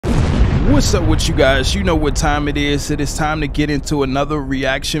What's up with you guys? You know what time it is. It is time to get into another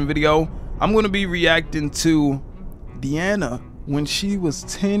reaction video. I'm going to be reacting to Diana when she was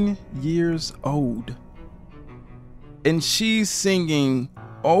 10 years old. And she's singing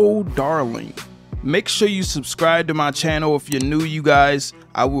 "Oh Darling." Make sure you subscribe to my channel if you're new, you guys.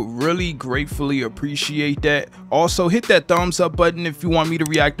 I would really gratefully appreciate that. Also, hit that thumbs up button if you want me to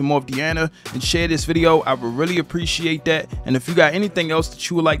react to more of Diana, and share this video. I would really appreciate that. And if you got anything else that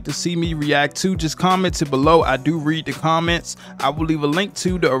you would like to see me react to, just comment it below. I do read the comments. I will leave a link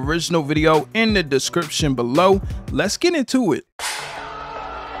to the original video in the description below. Let's get into it.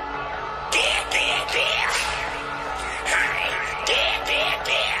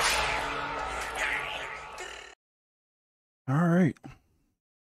 All right.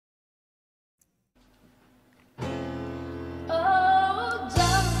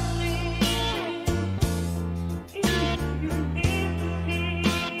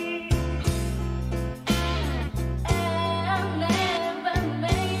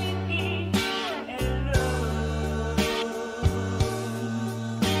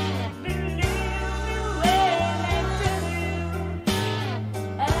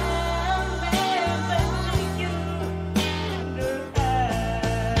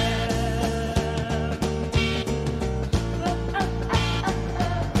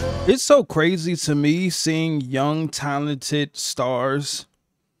 It's so crazy to me seeing young, talented stars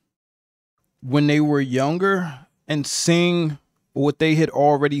when they were younger and seeing what they had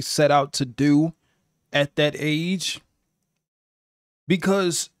already set out to do at that age.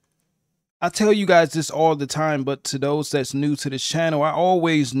 Because I tell you guys this all the time, but to those that's new to this channel, I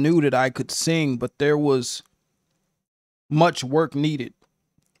always knew that I could sing, but there was much work needed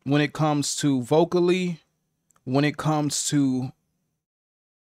when it comes to vocally, when it comes to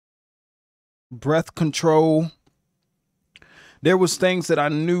breath control. There was things that I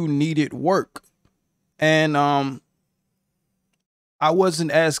knew needed work, and I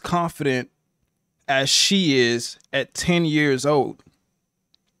wasn't as confident as she is at 10 years old,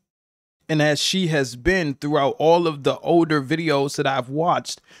 and as she has been throughout all of the older videos that I've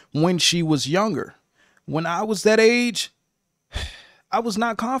watched when she was younger. When I was that age, I was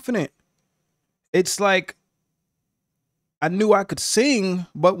not confident. It's like I knew I could sing,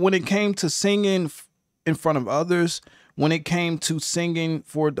 but when it came to singing in front of others, when it came to singing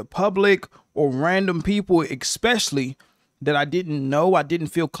for the public or random people, especially that I didn't know, I didn't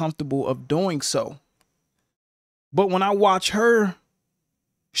feel comfortable of doing so. But when I watch her,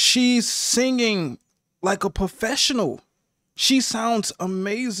 she's singing like a professional. She sounds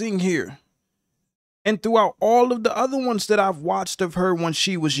amazing here. And throughout all of the other ones that I've watched of her when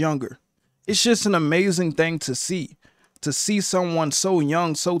she was younger, it's just an amazing thing to see. To see someone so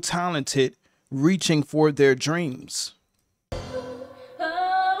young, so talented, reaching for their dreams.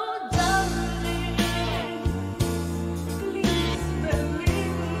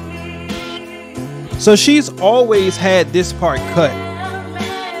 So she's always had this part cut.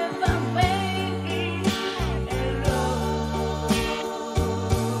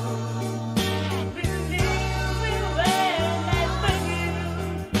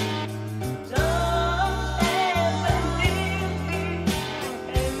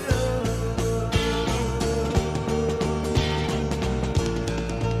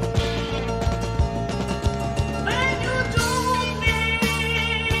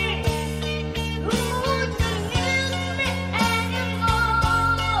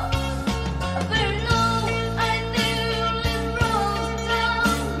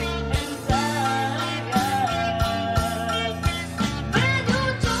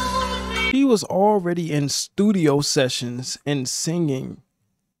 He was already in studio sessions and singing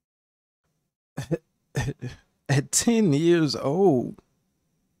at 10 years old.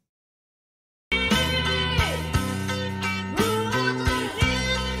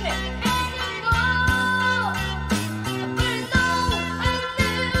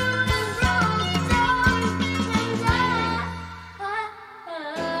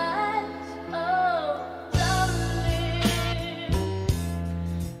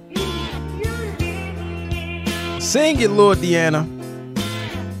 Sing it, Lord Diana.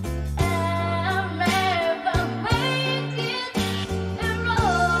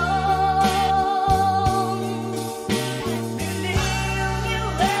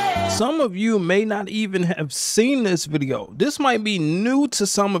 Some of you may not even have seen this video. This might be new to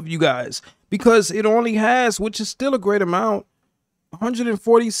some of you guys because it only has, which is still a great amount,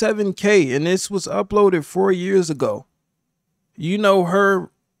 147K, and this was uploaded 4 years ago. You know, her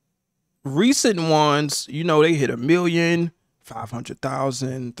recent ones, you know, they hit 1 million,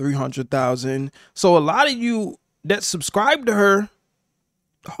 500,000, 300,000. So a lot of you that subscribe to her,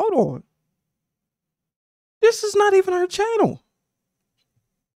 hold on, this is not even her channel.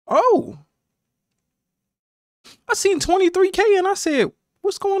 Oh. I seen 23K and I said,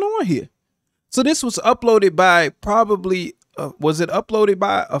 what's going on here? So this was uploaded by probably, was it uploaded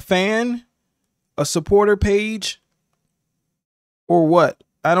by a fan, a supporter page, or what?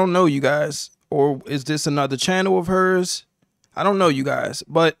 I don't know, you guys. Or is this another channel of hers? I don't know, you guys.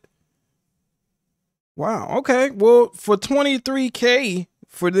 But wow, okay. Well, for 23K,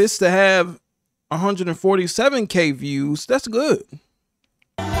 for this to have 147K views, that's good.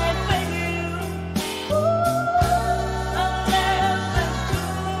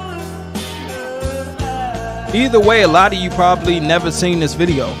 Either way, a lot of you probably never seen this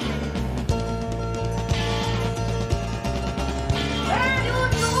video.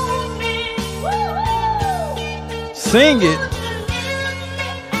 Sing it.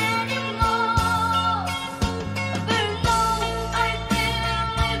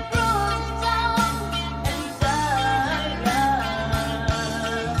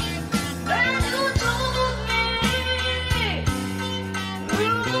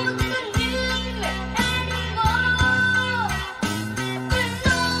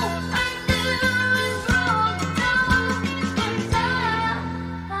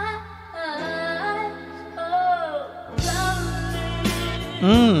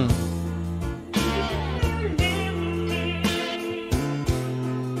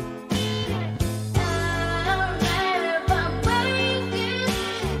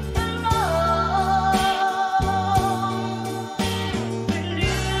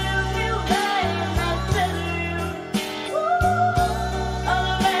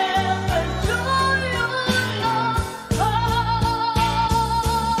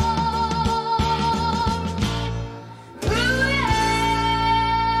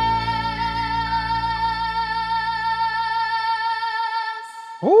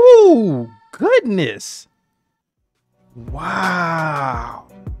 Oh, goodness. Wow.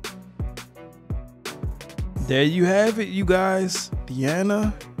 There you have it, you guys.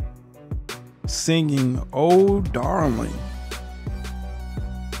 Diana singing Oh Darling.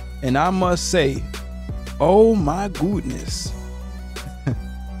 And I must say, oh my goodness.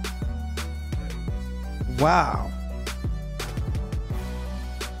 Wow.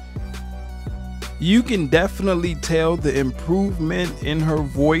 You can definitely tell the improvement in her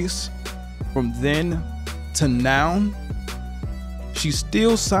voice from then to now. She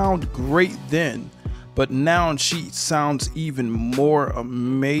still sounded great then, but now she sounds even more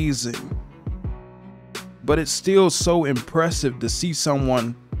amazing. But it's still so impressive to see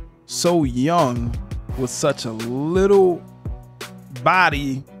someone so young with such a little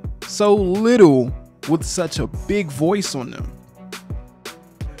body, so little with such a big voice on them.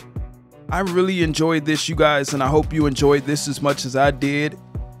 I really enjoyed this, you guys, and I hope you enjoyed this as much as I did.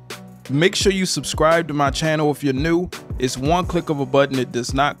 Make sure you subscribe to my channel if you're new. It's one click of a button. It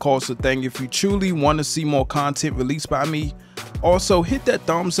does not cost a thing if you truly want to see more content released by me. Also, hit that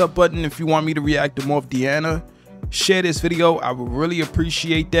thumbs up button if you want me to react to more of Diana. Share this video. I would really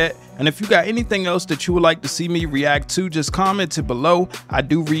appreciate that. And if you got anything else that you would like to see me react to, just comment it below. I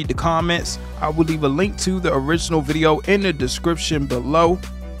do read the comments. I will leave a link to the original video in the description below.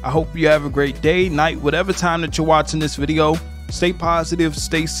 I hope you have a great day, night, whatever time that you're watching this video. Stay positive,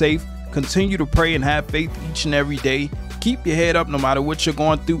 stay safe, continue to pray and have faith each and every day. Keep your head up no matter what you're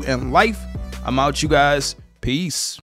going through in life. I'm out, you guys. Peace.